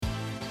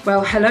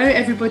Well, hello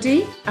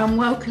everybody and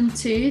welcome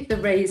to the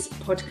Raise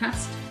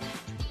podcast.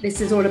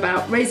 This is all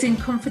about raising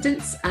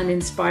confidence and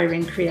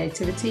inspiring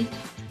creativity.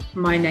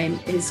 My name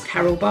is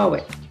Carol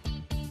Barwick.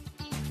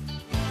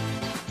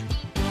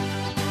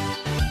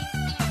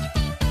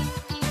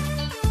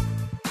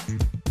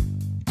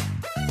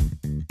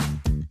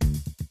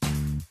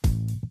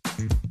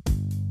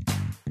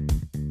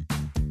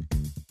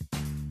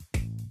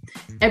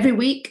 Every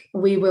week,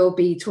 we will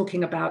be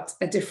talking about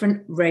a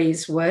different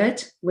Raise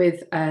word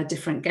with a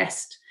different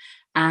guest.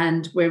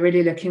 And we're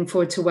really looking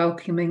forward to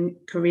welcoming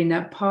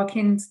Corinna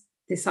Parkins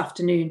this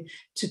afternoon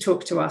to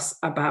talk to us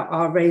about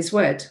our Raise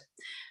word.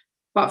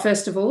 But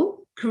first of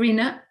all,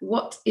 Corinna,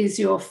 what is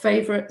your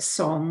favourite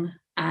song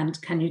and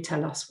can you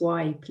tell us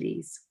why,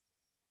 please?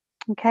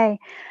 Okay,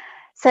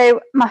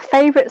 so my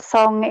favourite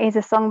song is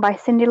a song by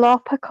Cyndi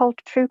Lauper called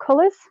True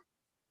Colours.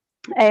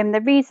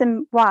 The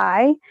reason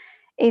why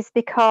is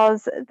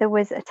because there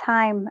was a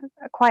time,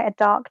 quite a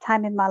dark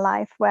time in my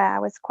life, where I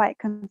was quite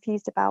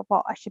confused about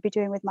what I should be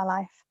doing with my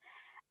life.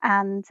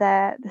 And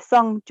the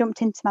song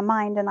jumped into my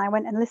mind and I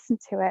went and listened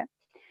to it.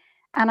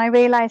 And I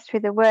realised through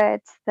the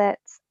words that,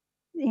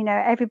 you know,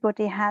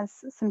 everybody has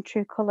some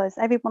true colours.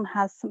 Everyone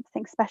has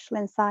something special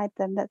inside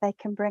them that they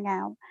can bring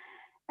out.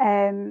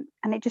 And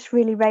it just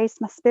really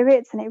raised my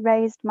spirits and it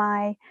raised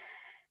my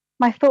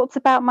thoughts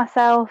about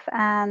myself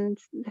and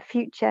the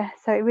future.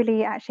 So it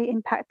really actually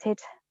impacted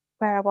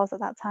where I was at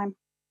that time.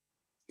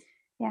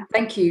 Yeah.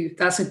 Thank you.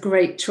 That's a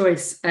great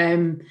choice.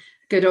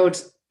 Good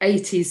old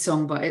 80s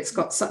song, but it's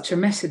got such a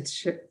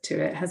message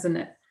to it, hasn't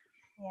it?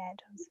 Yeah,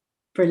 it does.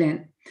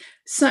 Brilliant.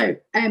 So,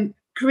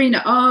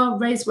 Corinna, our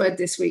Raise word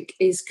this week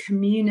is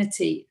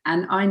community,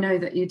 and I know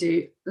that you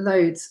do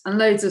loads and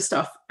loads of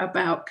stuff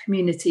about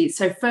community.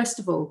 So first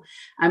of all,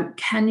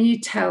 can you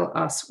tell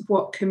us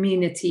what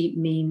community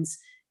means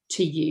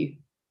to you?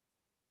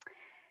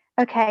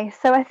 Okay,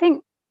 so I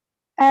think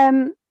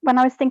when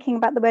I was thinking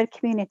about the word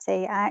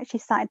community, I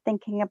actually started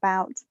thinking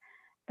about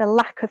the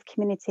lack of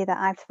community that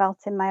I've felt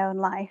in my own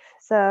life.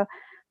 So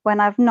when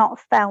I've not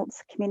felt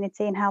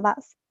community and how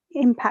that's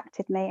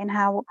impacted me and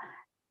how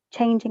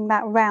changing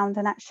that round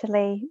and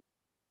actually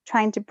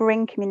trying to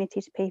bring community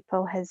to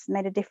people has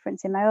made a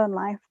difference in my own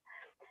life.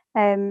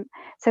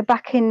 So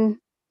back in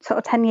sort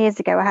of 10 years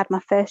ago, I had my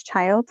first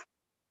child.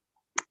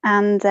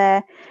 And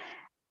at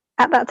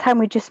that time,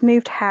 we just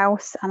moved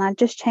house and I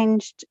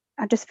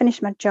just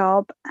finished my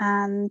job.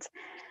 And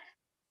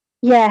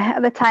yeah,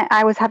 at the time,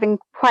 I was having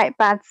quite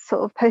bad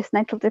sort of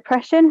postnatal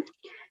depression.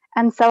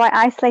 And so I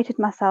isolated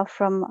myself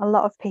from a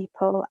lot of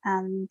people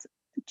and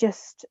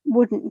just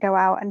wouldn't go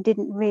out and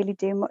didn't really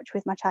do much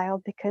with my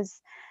child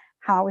because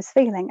how I was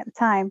feeling at the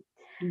time.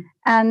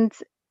 And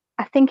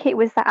I think it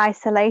was that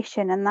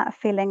isolation and that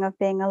feeling of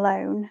being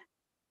alone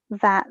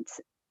that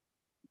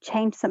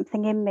changed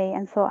something in me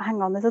and thought,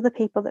 hang on, there's other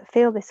people that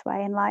feel this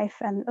way in life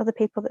and other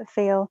people that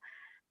feel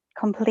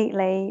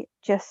completely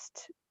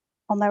just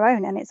on their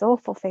own, and it's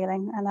awful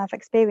feeling, and I've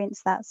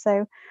experienced that.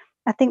 So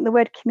I think the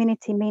word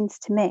community means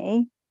to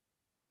me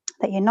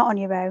that you're not on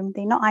your own,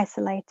 that you're not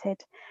isolated,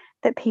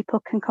 that people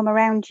can come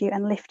around you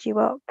and lift you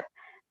up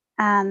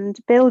and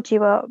build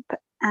you up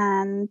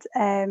and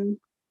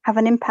have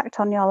an impact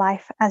on your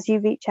life as you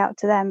reach out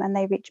to them and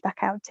they reach back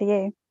out to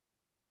you.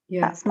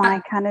 Yeah. That's my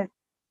kind of,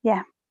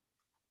 yeah.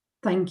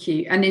 Thank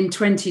you. And in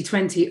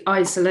 2020,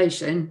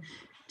 isolation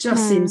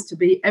just seems to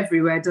be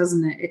everywhere,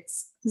 doesn't it?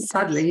 It's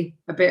sadly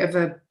a bit of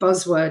a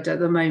buzzword at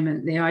the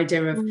moment, the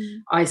idea of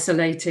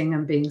isolating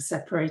and being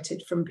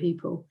separated from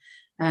people.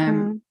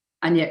 And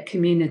yet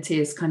community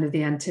is kind of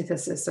the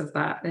antithesis of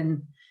that,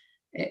 and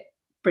it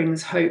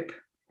brings hope.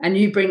 And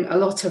you bring a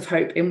lot of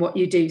hope in what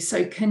you do.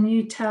 So can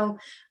you tell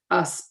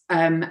us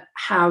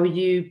how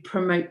you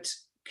promote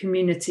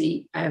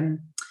community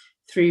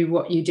through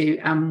what you do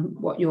and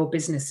what your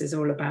business is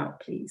all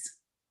about, please?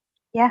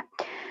 Yeah.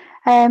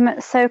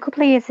 So a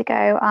couple of years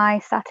ago, I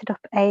started up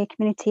a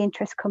community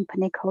interest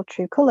company called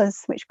True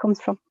Colours, which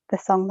comes from the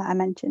song that I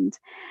mentioned.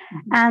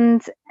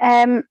 And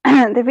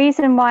the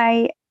reason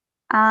why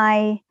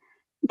I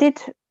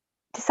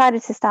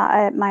decided to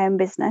start my own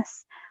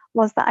business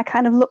was that I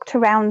kind of looked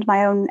around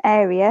my own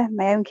area,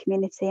 my own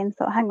community, and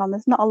thought, hang on,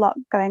 there's not a lot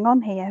going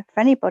on here for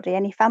anybody,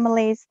 any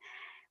families.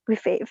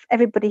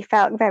 Everybody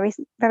felt very,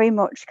 very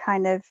much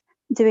kind of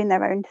doing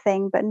their own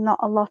thing, but not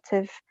a lot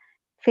of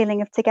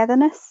feeling of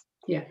togetherness.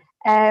 Yeah.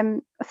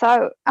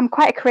 So I'm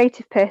quite a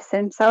creative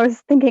person. So I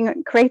was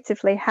thinking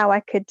creatively how I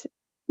could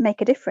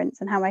make a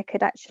difference and how I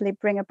could actually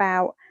bring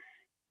about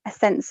a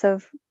sense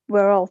of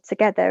we're all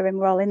together and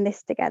we're all in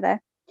this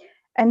together.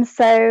 And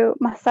so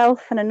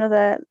myself and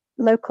another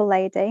local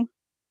lady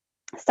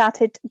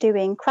started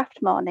doing craft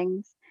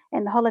mornings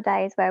in the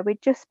holidays where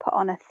we'd just put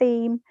on a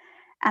theme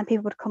and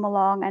people would come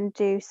along and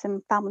do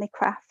some family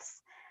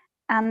crafts.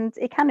 And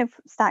it kind of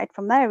started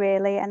from there,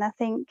 really. And I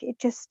think it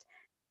just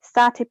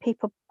started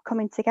people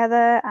coming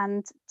together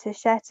and to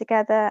share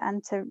together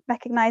and to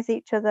recognise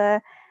each other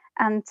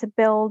and to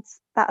build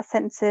that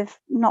sense of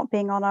not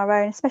being on our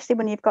own, especially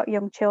when you've got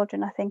young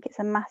children. I think it's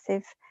a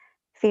massive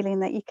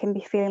feeling that you can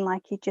be feeling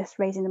like you're just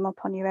raising them up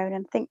on your own.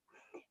 And I think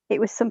it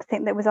was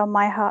something that was on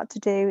my heart to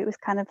do. It was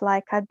kind of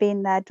like I'd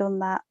been there, done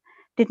that,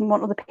 didn't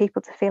want other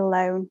people to feel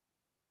alone.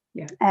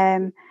 Yeah.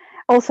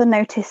 Also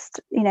noticed,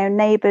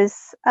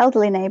 neighbours,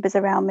 elderly neighbours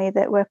around me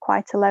that were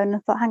quite alone. I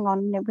thought, hang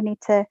on, we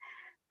need to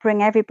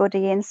bring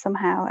everybody in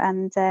somehow.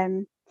 And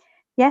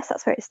yes,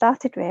 that's where it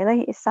started,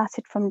 really. It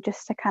started from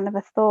just a kind of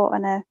a thought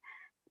and a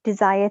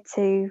desire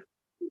to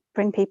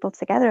bring people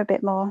together a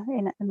bit more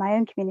in my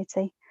own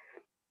community.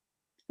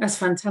 That's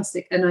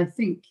fantastic. And I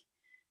think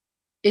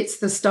it's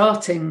the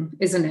starting,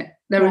 isn't it?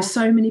 There Yeah. are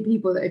so many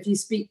people that if you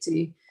speak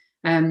to,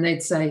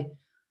 they'd say,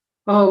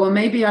 oh, well,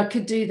 maybe I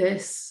could do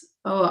this.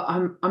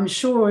 Oh, I'm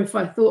sure if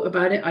I thought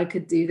about it, I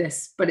could do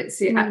this. But it's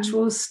the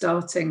actual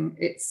starting.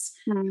 It's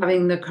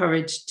having the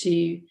courage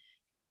to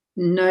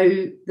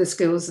know the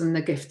skills and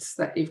the gifts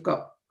that you've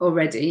got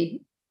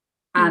already,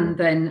 and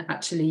then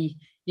actually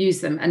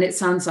use them. And it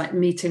sounds like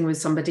meeting with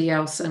somebody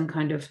else and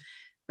kind of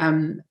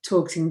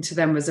talking to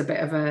them was a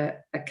bit of a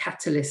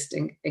catalyst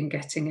in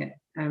getting it.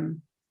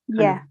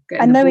 Yeah,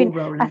 and knowing the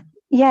ball rolling.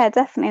 Yeah,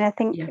 definitely. And I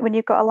think when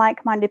you've got a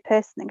like-minded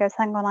person that goes,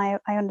 hang on,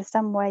 I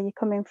understand where you're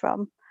coming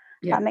from,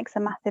 that makes a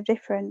massive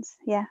difference.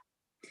 Yeah.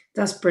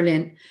 That's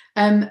brilliant.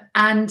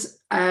 And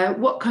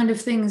what kind of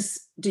things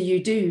do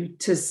you do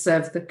to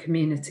serve the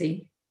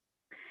community?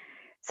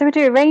 So we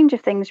do a range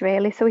of things,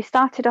 really. So we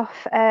started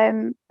off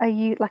a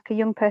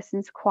young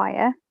person's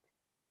choir,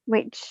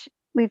 which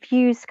we've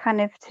used kind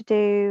of to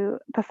do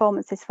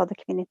performances for the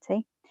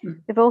community.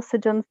 We've also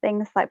done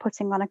things like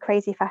putting on a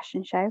crazy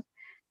fashion show,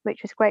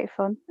 which was great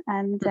fun.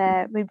 And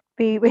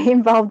we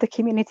involved the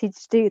community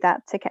to do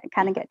that, to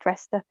kind of get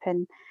dressed up,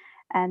 and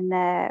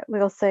we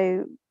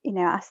also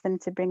asked them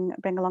to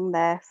bring along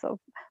their sort of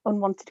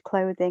unwanted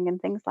clothing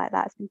and things like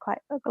that. It's been quite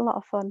a lot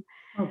of fun.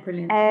 Oh,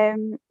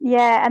 brilliant.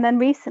 Yeah, and then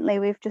recently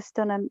we've just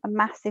done a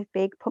massive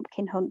big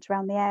pumpkin hunt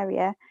around the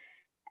area,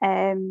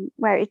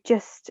 where it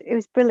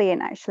was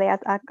brilliant, actually.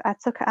 I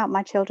took out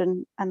my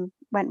children and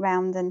went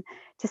round, and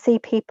to see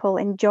people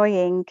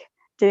enjoying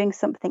doing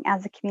something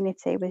as a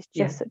community was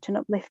just such an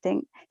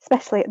uplifting,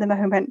 especially at the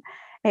moment.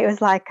 It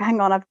was like,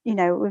 hang on,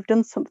 we've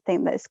done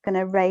something that's going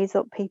to raise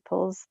up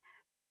people's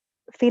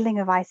feeling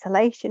of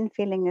isolation,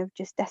 feeling of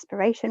just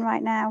desperation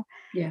right now.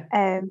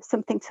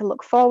 Something to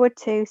look forward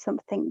to,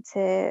 something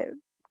to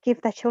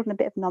give their children a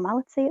bit of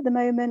normality at the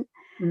moment.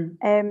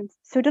 So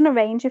we've done a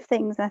range of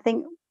things, and I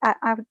think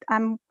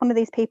I'm one of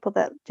these people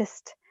that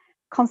just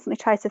constantly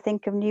tries to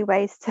think of new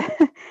ways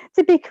to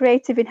to be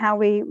creative in how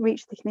we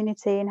reach the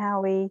community and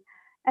how we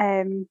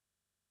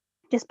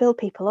just build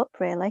people up,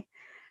 really.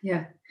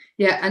 Yeah.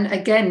 And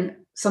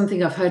again,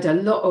 something I've heard a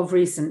lot of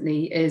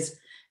recently is,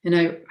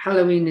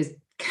 Halloween is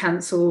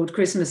cancelled,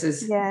 Christmas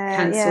is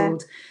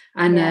cancelled,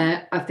 and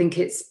I think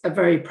it's a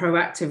very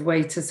proactive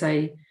way to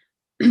say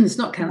it's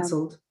not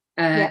cancelled.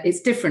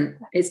 It's different.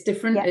 It's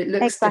different. It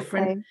looks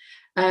different.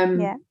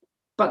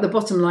 But the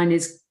bottom line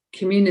is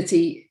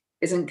community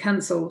isn't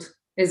cancelled,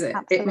 is it?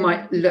 Absolutely. It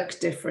might look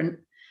different.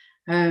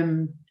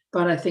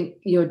 But I think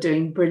you're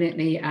doing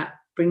brilliantly at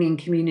bringing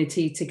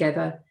community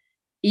together,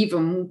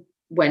 even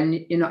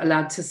when you're not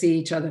allowed to see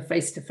each other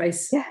face to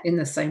face in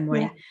the same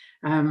way,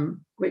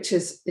 which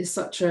is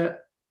such a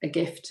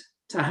gift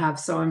to have.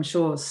 So I'm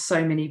sure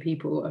so many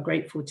people are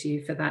grateful to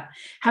you for that.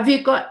 Have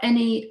you got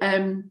any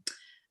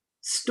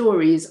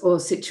stories or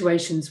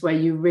situations where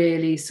you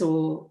really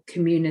saw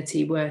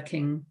community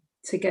working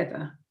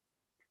together?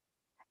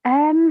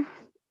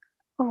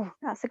 Oh,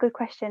 that's a good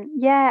question.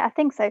 Yeah, I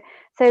think so.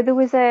 So there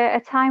was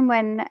a time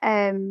when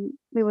I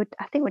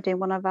think we're doing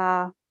one of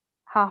our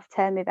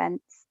half-term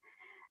events,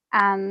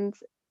 and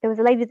there was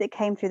a lady that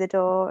came through the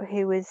door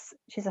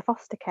she's a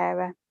foster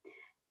carer,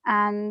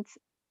 and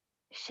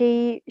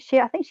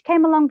I think she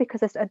came along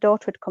because a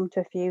daughter had come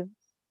to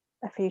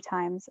a few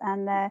times,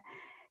 and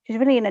she was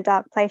really in a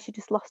dark place. She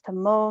just lost her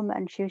mum,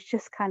 and she was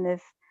just kind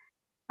of,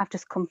 I've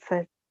just come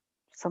for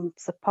some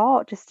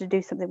support, just to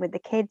do something with the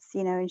kids,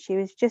 and she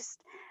was just,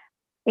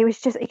 it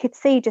was just, you could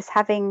see just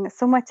having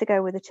somewhere to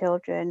go with the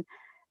children,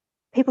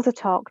 people to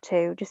talk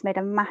to, just made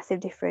a massive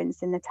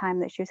difference in the time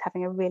that she was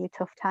having a really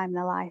tough time in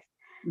her life.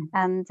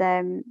 And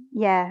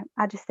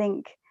I just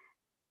think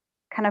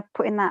kind of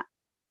putting that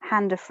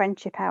hand of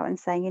friendship out and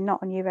saying you're not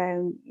on your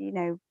own,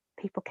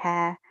 people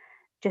care,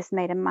 just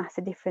made a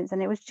massive difference.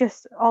 And it was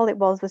just, all it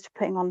was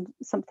putting on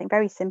something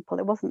very simple.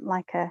 It wasn't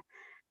like a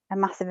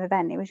massive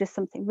event. It was just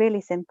something really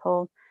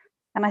simple.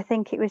 And I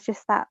think it was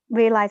just that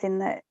realizing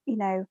that,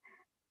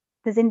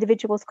 there's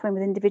individuals coming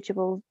with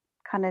individual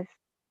kind of,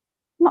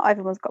 not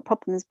everyone's got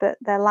problems, but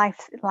their life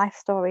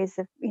stories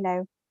of,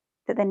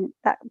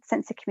 that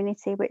sense of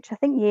community, which I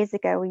think years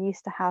ago we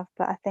used to have.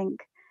 But I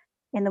think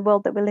in the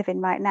world that we live in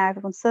right now,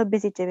 everyone's so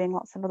busy doing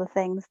lots of other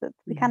things that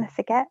we kind of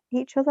forget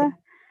each other.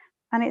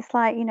 And it's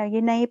like,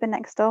 your neighbour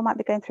next door might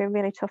be going through a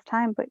really tough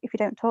time, but if you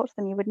don't talk to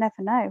them, you would never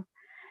know.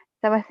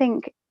 So I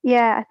think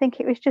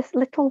it was just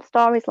little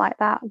stories like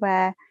that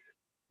where,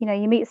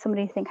 you meet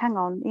somebody and you think, hang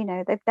on,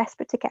 they're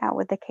desperate to get out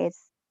with their kids.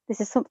 This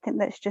is something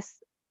that's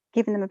just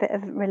giving them a bit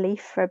of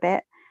relief for a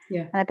bit.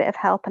 Yeah. and a bit of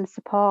help and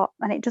support.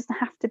 And it does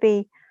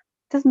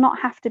not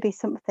have to be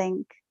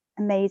something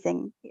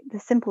amazing. The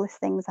simplest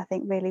things I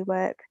think really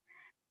work.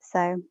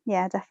 So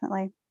yeah,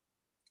 definitely.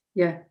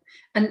 Yeah.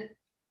 And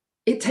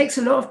it takes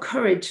a lot of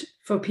courage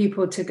for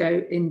people to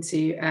go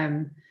into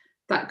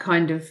that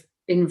kind of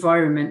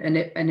environment, and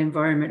an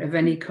environment of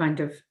any kind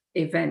of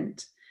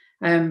event.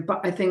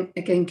 But I think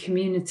again,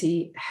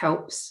 community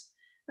helps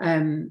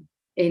in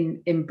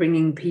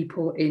bringing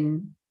people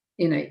in.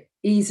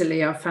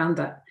 Easily. I found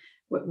that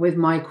with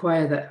my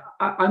choir that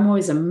I'm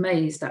always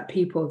amazed at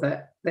people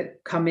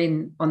that come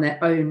in on their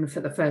own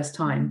for the first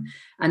time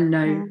and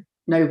know Mm,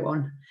 no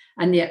one,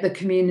 and yet the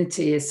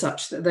community is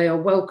such that they are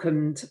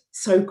welcomed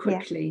so yeah.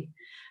 quickly.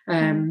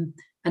 Mm,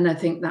 And I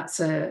think that's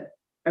a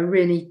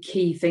really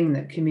key thing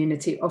that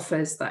community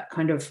offers, that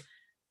kind of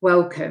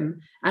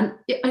welcome. And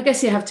I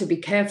guess you have to be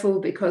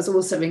careful, because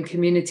also in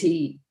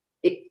community,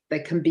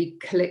 there can be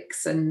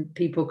cliques and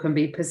people can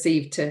be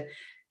perceived to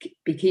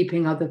be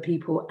keeping other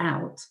people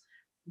out.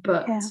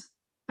 But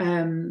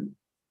yeah.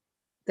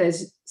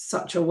 there's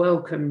such a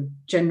welcome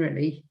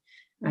generally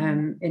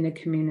Mm, in a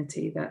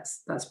community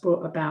that's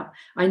brought about.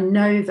 I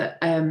know that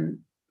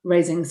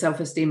raising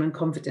self-esteem and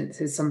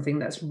confidence is something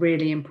that's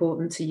really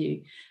important to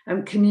you.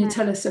 Can you mm.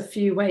 tell us a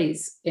few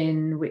ways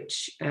in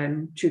which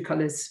True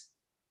Colours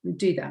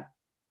do that?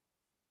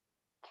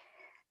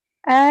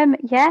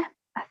 Yeah,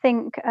 I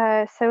think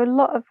so. A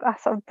lot of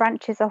sort of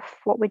branches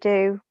off what we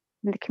do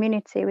in the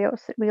community.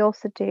 We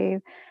also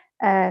do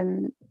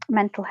um,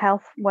 mental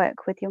health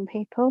work with young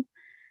people,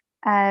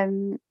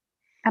 um,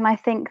 and I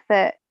think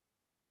that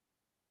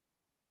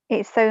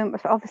it's so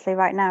obviously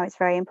right now it's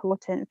very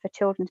important for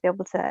children to be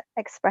able to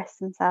express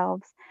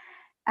themselves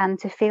and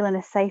to feel in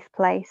a safe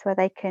place where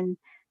they can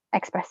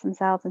express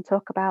themselves and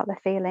talk about their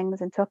feelings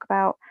and talk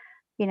about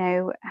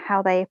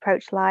how they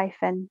approach life,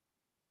 and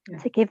Yeah,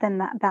 to give them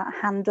that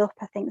hand up,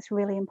 I think is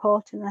really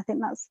important. And I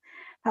think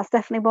that's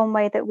definitely one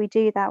way that we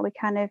do that. We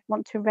kind of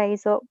want to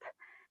raise up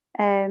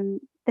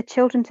the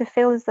children to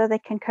feel as though they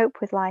can cope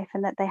with life,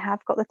 and that they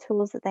have got the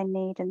tools that they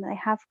need, and they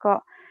have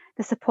got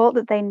the support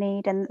that they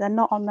need, and they're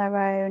not on their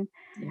own.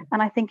 yeah,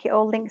 And I think it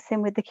all links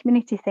in with the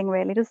community thing,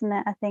 really, doesn't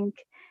it? I think,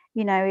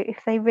 if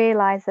they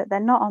realize that they're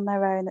not on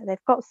their own, that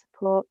they've got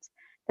support,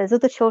 there's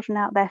other children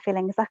out there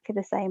feeling exactly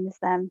the same as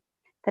them,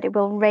 that it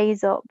will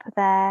raise up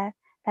their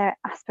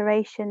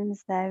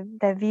aspirations,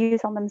 their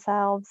views on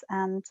themselves,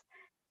 and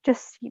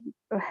just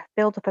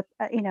build up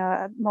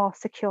a more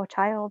secure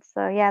child.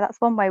 So yeah,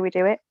 that's one way we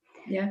do it.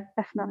 yeah.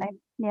 Definitely.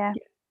 Yeah.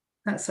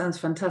 That sounds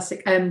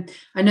fantastic.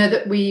 I know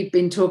that we've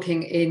been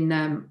talking in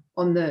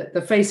on the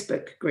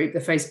Facebook group, the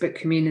Facebook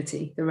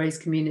community, the race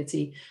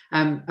community,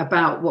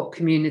 about what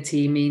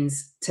community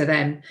means to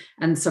them.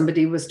 And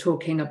somebody was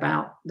talking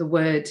about the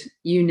word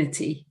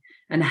unity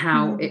and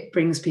how Mm, it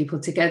brings people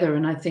together.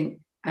 And I think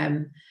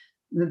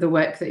the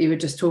work that you were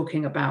just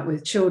talking about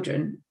with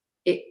children,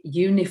 it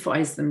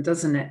unifies them,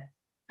 doesn't it?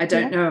 I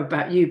don't yeah. know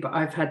about you, but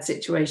I've had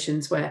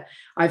situations where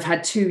I've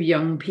had two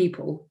young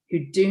people who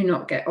do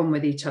not get on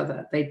with each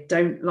other. They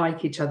don't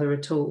like each other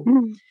at all.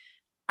 Mm,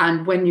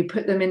 And when you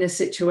put them in a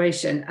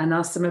situation and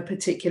ask them a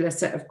particular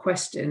set of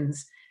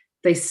questions,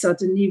 they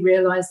suddenly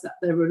realize that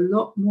they're a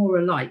lot more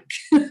alike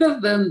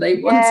than they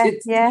yeah.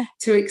 wanted Yeah.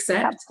 to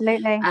accept.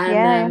 Absolutely.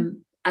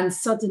 And Yeah.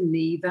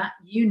 suddenly that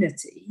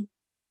unity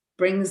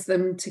brings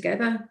them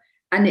together.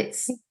 And Yeah.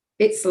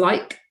 it's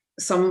like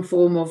some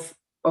form of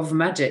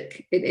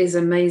magic. It is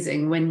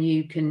amazing when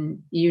you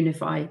can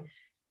unify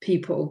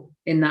people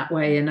in that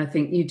way. And I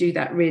think you do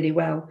that really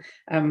well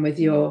with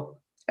Mm,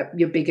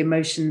 your big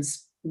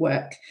emotions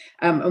work.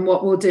 And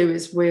what we'll do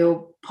is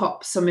we'll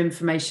pop some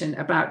information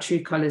about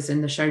True Colours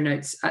in the show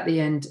notes at the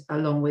end,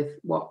 along with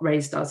what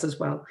Raise does as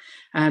well.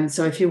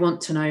 So if you want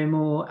to know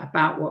more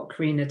about what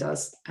Corinna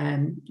does,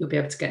 you'll be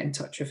able to get in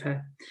touch with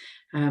her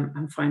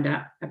and find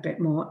out a bit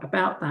more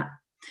about that.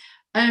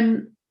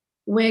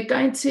 We're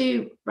going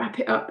to wrap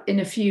it up in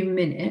a few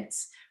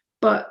minutes,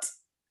 but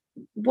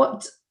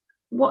what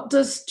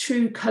does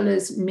True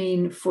Colours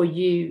mean for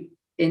you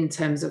in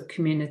terms of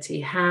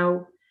community?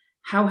 How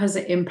has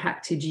it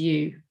impacted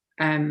you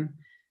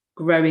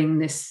growing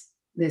this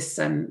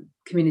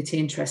community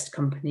interest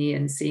company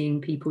and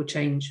seeing people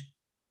change?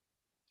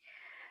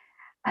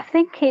 I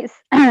think it's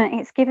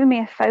it's given me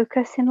a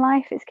focus in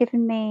life. It's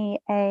given me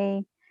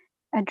a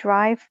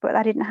drive, but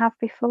I didn't have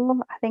before.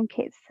 I think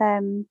it's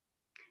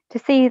to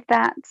see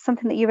that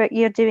something that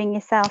you're doing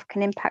yourself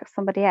can impact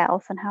somebody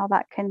else, and how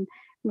that can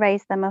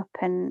raise them up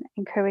and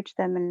encourage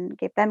them and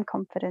give them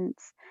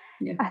confidence.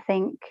 Yeah, I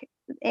think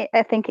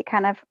it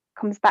kind of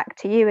comes back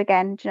to you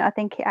again. Do you know, I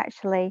think it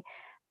actually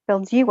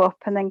builds you up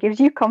and then gives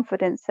you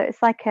confidence. So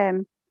it's like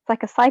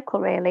a cycle,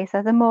 really.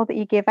 So the more that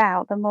you give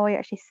out, the more you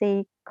actually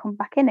see come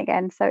back in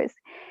again. So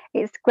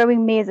it's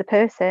growing me as a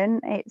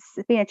person. It's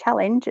been a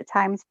challenge at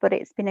times, but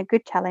it's been a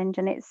good challenge.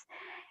 And it's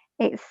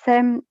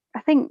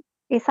I think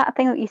it's that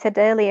thing that you said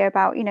earlier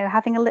about,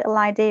 having a little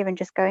idea and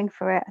just going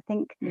for it. I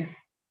think yeah,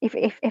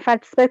 if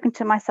I'd spoken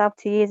to myself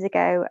 2 years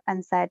ago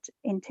and said,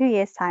 in 2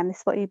 years' time, this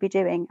is what you'd be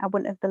doing, I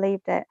wouldn't have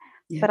believed it.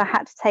 But I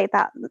had to take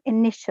that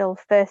initial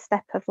first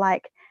step of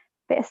like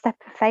a bit of step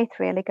of faith,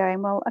 really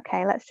going, well,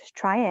 okay, let's just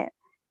try it.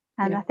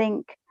 And I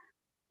think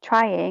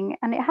trying,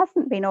 and it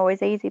hasn't been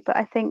always easy, but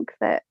I think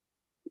that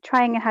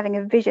trying and having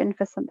a vision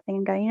for something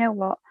and going, you know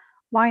what,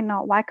 why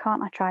not? Why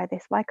can't I try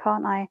this? Why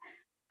can't I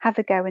have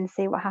a go and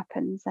see what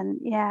happens? And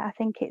yeah, I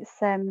think it's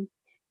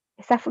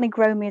definitely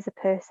grown me as a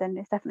person.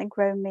 It's definitely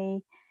grown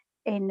me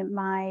in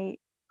my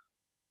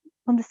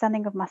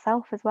understanding of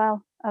myself as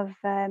well.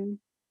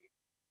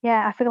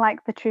 I feel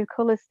like the true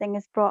colours thing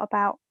has brought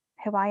about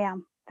who I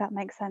am, if that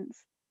makes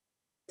sense.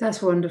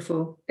 That's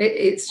wonderful.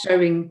 It's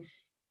showing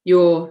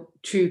your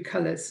true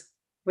colours,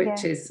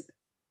 which Yeah.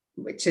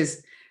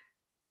 is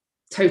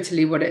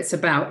totally what it's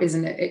about,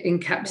 isn't it? It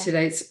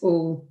encapsulates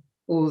all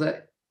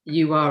that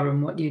you are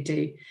and what you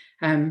do,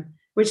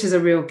 which is a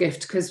real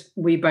gift, because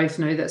we both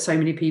know that so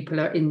many people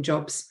are in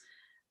jobs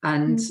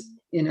and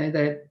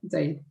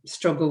they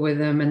struggle with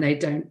them and they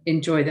don't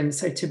enjoy them.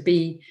 So to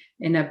be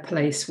in a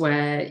place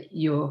where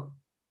you're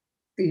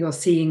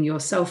seeing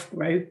yourself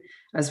grow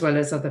as well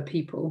as other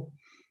people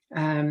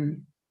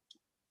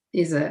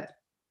is a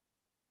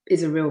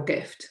real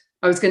gift.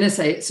 I was going to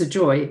say it's a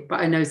joy,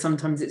 but I know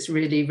sometimes it's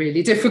really,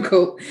 really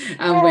difficult.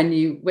 When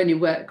you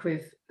work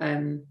with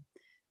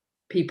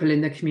people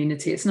in the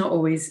community, it's not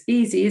always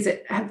easy, is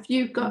it? Have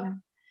you got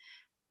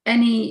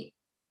any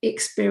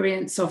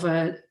experience of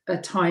a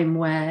time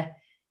where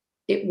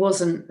it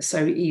wasn't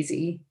so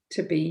easy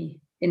to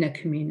be in a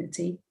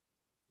community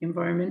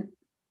environment?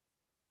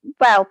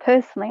 Well,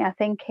 personally, I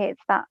think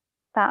it's that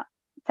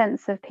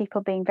sense of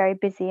people being very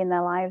busy in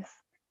their lives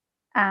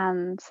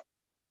and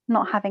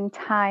not having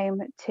time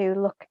to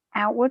look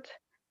outward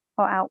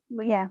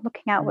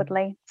looking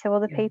outwardly to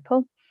other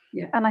people.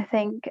 And I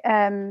think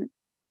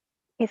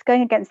it's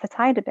going against the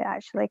tide a bit,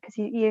 actually, because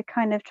you're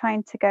kind of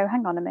trying to go,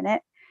 hang on a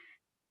minute.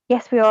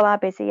 Yes, we all are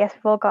busy. Yes,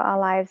 we've all got our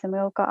lives and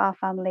we've all got our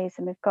families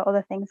and we've got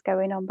other things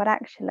going on. But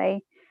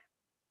actually,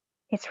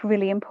 it's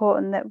really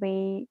important that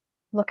we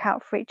look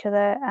out for each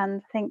other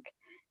and think,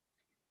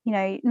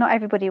 not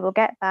everybody will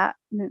get that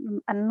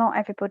and not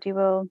everybody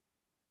will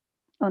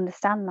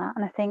understand that.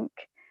 And I think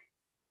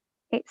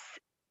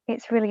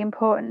it's really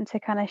important to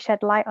kind of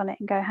shed light on it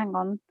and go, hang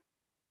on,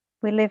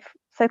 we live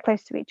so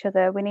close to each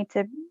other. We need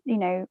to,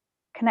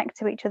 connect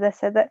to each other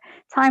so that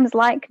times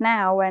like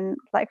now, when,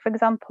 like, for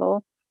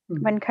example,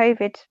 when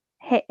COVID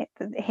hit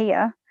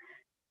here,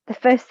 the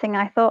first thing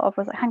I thought of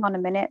was, like, hang on a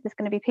minute, there's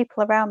going to be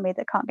people around me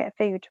that can't get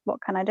food. What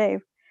can I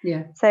do?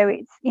 Yeah. So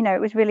it's,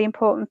 it was really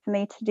important for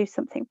me to do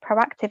something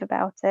proactive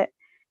about it.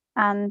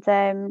 And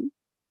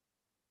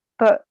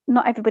but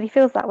not everybody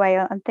feels that way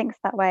and thinks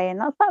that way, and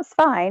that's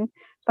fine.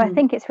 But I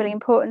think it's really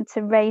important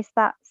to raise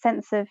that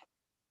sense of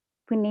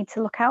we need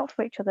to look out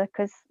for each other,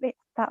 because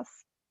that's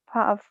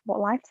part of what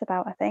life's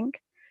about, I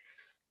think.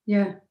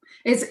 Yeah,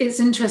 it's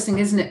interesting,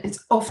 isn't it?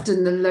 It's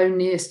often the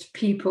loneliest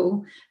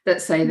people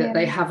that say that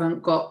they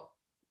haven't got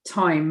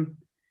time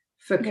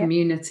for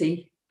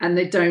community, and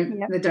they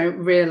don't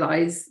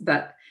realize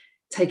that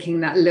taking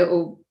that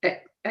little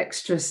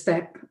extra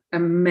step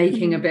and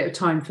making a bit of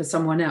time for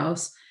someone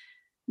else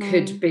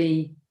could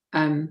be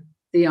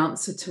the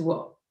answer to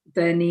what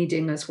they're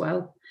needing as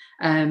well.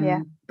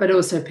 But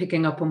also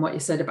picking up on what you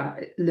said about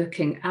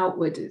looking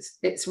outward,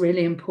 it's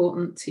really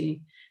important to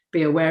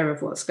be aware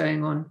of what's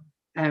going on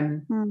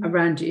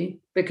around you,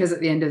 because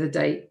at the end of the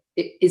day,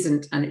 it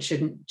isn't and it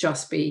shouldn't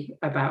just be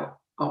about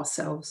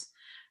ourselves.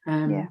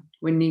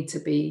 We need to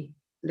be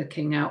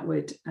looking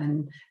outward,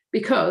 and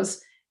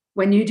because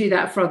when you do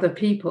that for other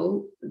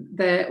people,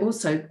 they're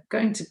also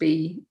going to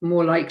be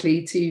more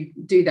likely to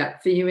do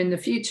that for you in the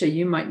future.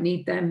 You might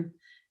need them,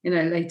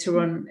 later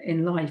on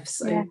in life.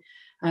 So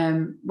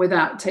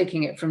without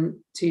taking it from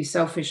too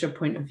selfish a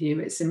point of view,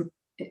 it's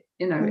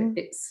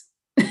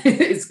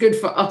it's good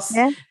for us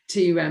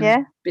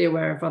to be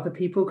aware of other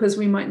people, because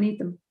we might need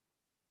them.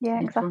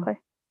 Exactly.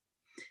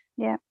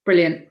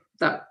 Brilliant.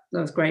 That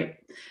was great.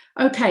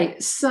 Okay,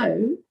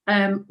 so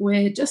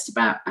we're just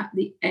about at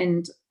the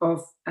end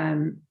of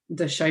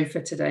the show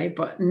for today,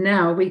 but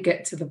now we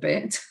get to the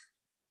bit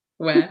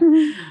where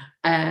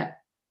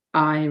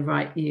I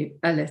write you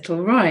a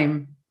little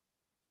rhyme.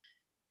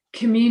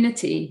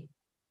 Community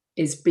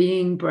is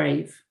being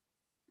brave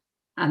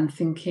and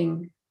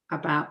thinking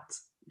about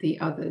the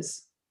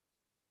others,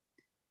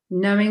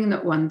 knowing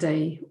that one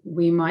day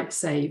we might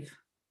save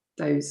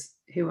those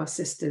who are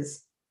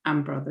sisters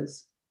and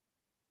brothers.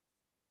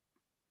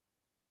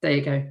 There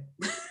you go.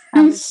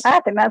 I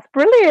think that's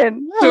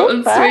brilliant. Short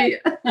and sweet.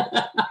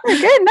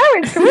 Good. No,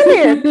 it's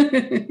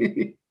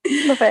brilliant.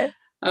 Love it.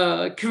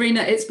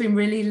 Corinna, it's been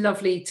really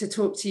lovely to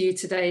talk to you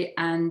today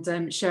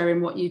and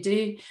sharing what you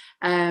do.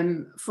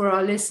 For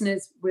our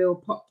listeners, we'll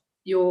pop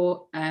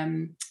your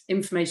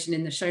information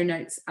in the show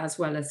notes, as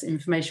well as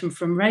information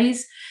from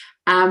Raise.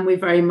 And we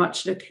very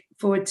much look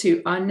forward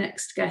to our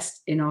next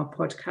guest in our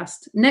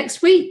podcast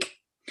next week.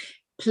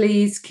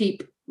 Please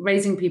keep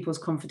raising people's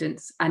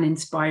confidence and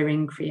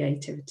inspiring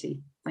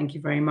creativity. Thank you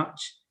very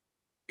much.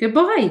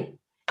 Goodbye.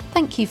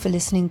 Thank you for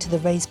listening to the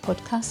Raise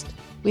podcast.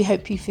 We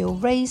hope you feel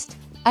raised,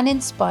 and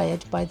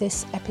inspired by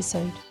this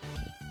episode.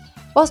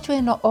 Whilst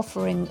we're not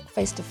offering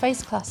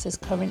face-to-face classes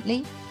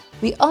currently,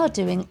 we are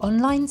doing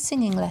online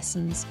singing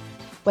lessons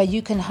where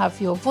you can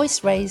have your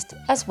voice raised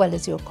as well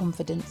as your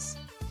confidence.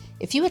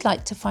 If you would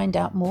like to find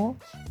out more,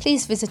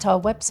 please visit our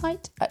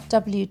website at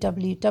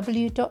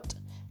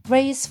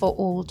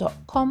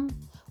www.raiseforall.com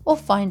or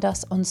find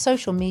us on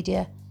social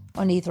media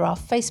on either our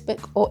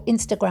Facebook or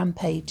Instagram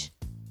page.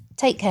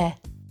 Take care.